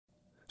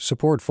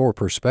Support for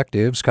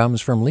Perspectives comes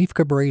from Leif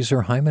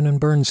Cabraser, Hyman and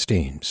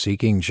Bernstein,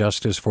 seeking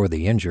justice for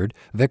the injured,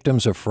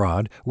 victims of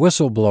fraud,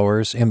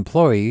 whistleblowers,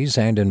 employees,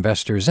 and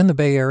investors in the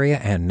Bay Area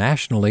and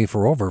nationally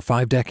for over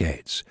 5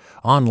 decades.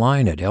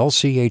 Online at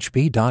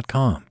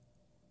lchb.com.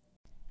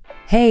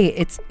 Hey,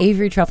 it's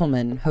Avery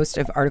Trufelman, host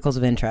of Articles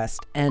of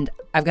Interest, and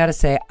I've got to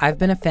say, I've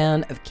been a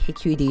fan of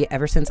KQED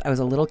ever since I was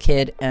a little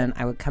kid and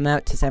I would come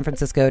out to San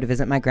Francisco to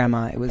visit my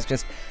grandma. It was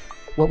just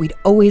what we'd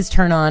always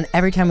turn on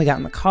every time we got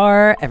in the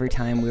car, every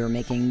time we were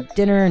making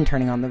dinner and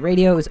turning on the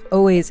radio. It was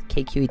always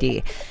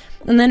KQED.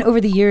 And then over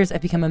the years,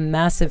 I've become a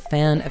massive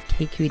fan of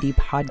KQED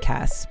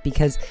podcasts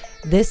because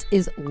this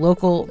is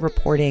local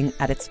reporting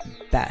at its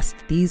best.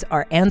 These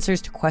are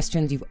answers to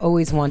questions you've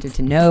always wanted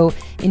to know,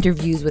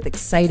 interviews with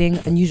exciting,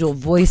 unusual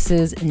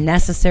voices,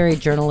 necessary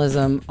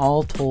journalism,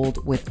 all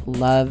told with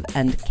love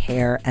and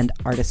care and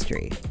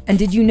artistry. And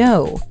did you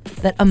know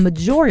that a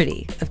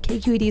majority of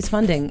KQED's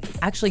funding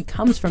actually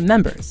comes from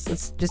members?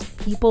 It's just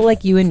people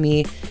like you and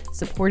me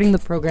supporting the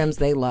programs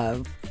they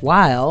love,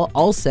 while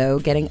also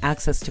getting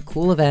access to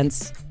cool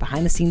events,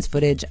 behind-the-scenes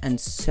footage, and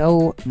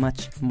so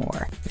much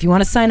more. If you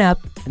want to sign up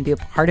and be a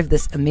part of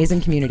this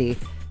amazing community,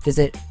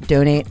 visit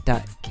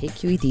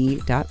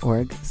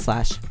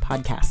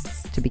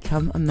donate.kqed.org/podcasts to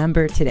become a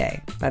member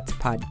today. That's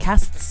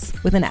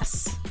podcasts with an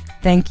S.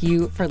 Thank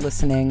you for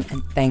listening,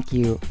 and thank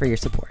you for your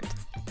support.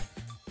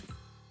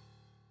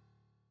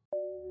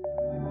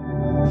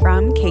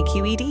 From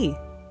KQED.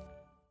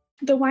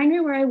 The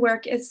winery where I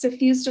work is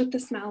suffused with the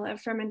smell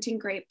of fermenting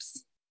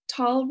grapes.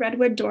 Tall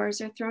redwood doors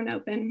are thrown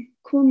open,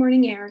 cool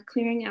morning air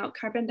clearing out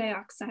carbon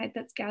dioxide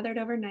that's gathered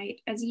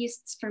overnight as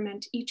yeasts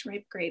ferment each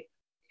ripe grape.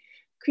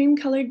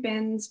 Cream-colored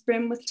bins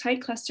brim with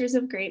tight clusters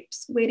of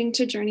grapes waiting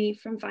to journey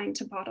from vine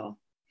to bottle.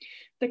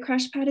 The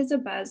crush pad is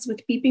abuzz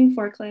with beeping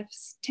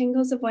forklifts,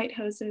 tangles of white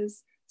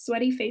hoses,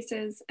 sweaty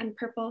faces, and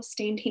purple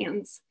stained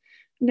hands.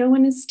 No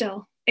one is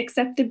still,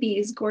 except the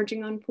bees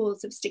gorging on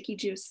pools of sticky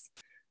juice.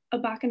 A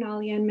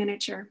bacchanalia in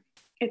miniature.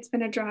 It's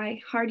been a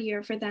dry, hard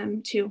year for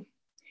them, too.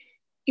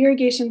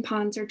 Irrigation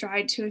ponds are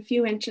dried to a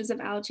few inches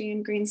of algae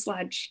and green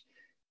sludge.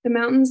 The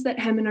mountains that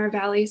hem in our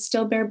valley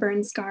still bear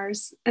burn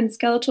scars, and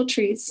skeletal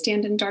trees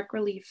stand in dark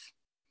relief.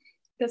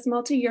 This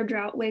multi-year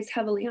drought weighs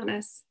heavily on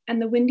us,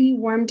 and the windy,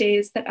 warm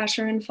days that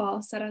usher in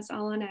fall set us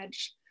all on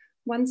edge.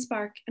 One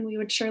spark, and we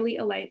would surely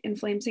alight in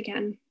flames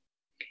again.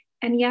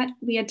 And yet,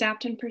 we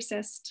adapt and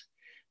persist.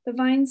 The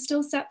vines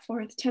still set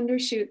forth tender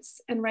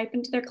shoots and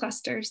ripened their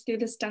clusters through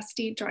this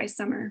dusty, dry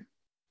summer.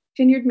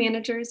 Vineyard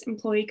managers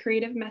employ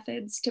creative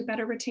methods to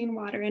better retain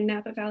water in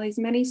Napa Valley's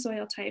many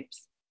soil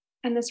types,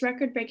 and this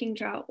record-breaking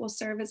drought will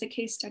serve as a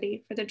case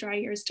study for the dry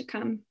years to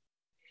come.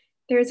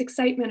 There is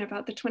excitement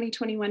about the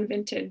 2021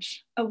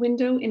 vintage, a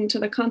window into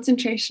the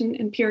concentration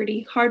and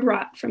purity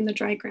hard-wrought from the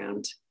dry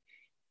ground.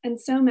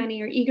 And so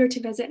many are eager to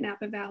visit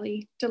Napa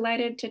Valley,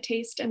 delighted to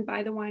taste and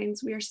buy the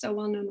wines we are so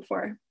well known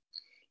for.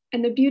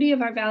 And the beauty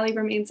of our valley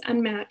remains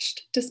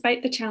unmatched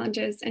despite the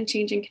challenges and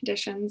changing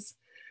conditions.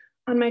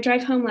 On my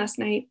drive home last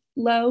night,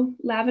 low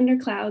lavender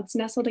clouds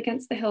nestled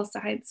against the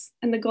hillsides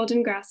and the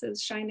golden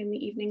grasses shined in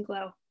the evening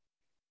glow.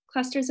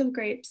 Clusters of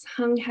grapes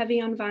hung heavy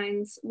on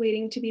vines,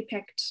 waiting to be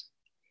picked.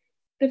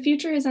 The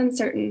future is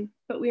uncertain,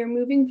 but we are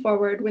moving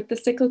forward with the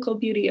cyclical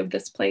beauty of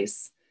this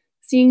place,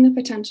 seeing the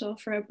potential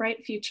for a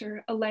bright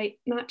future alight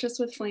not just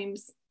with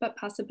flames, but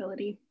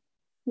possibility.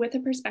 With a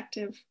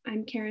perspective,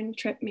 I'm Karen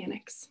Trippe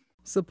Mannix.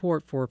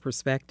 Support for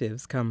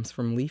Perspectives comes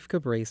from Leif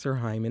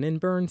Cabraser, Hyman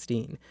and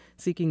Bernstein,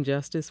 seeking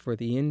justice for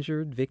the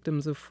injured,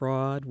 victims of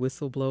fraud,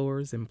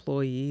 whistleblowers,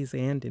 employees,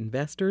 and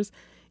investors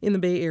in the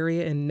Bay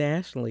Area and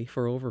nationally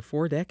for over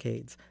 4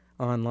 decades.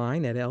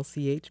 Online at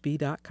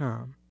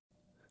lchb.com.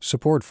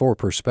 Support for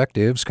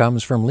Perspectives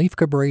comes from Leif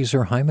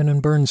Cabraser, Hyman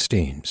and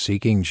Bernstein,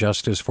 seeking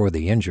justice for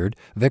the injured,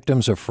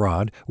 victims of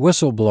fraud,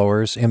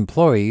 whistleblowers,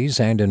 employees,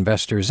 and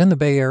investors in the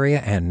Bay Area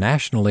and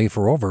nationally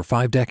for over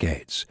 5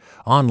 decades.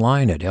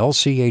 Online at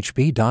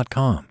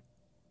lchb.com.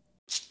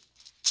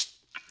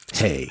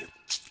 Hey,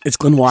 it's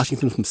Glenn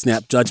Washington from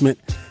Snap Judgment,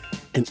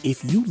 and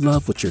if you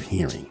love what you're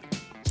hearing,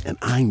 and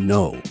I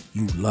know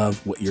you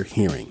love what you're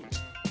hearing,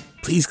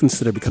 please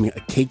consider becoming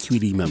a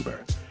KQED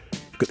member.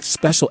 Get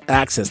special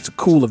access to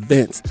cool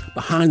events,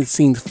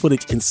 behind-the-scenes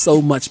footage, and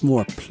so much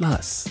more.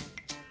 Plus,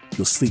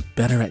 you'll sleep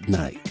better at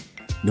night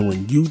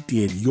knowing you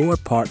did your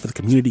part for the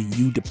community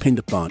you depend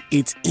upon.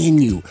 It's in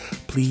you.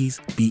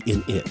 Please be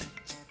in it.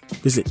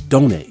 Visit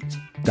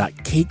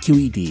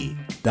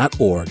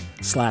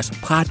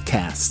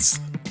donate.kqed.org/podcasts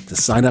to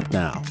sign up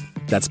now.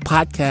 That's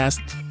podcast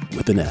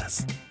with an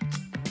S.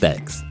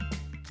 Thanks.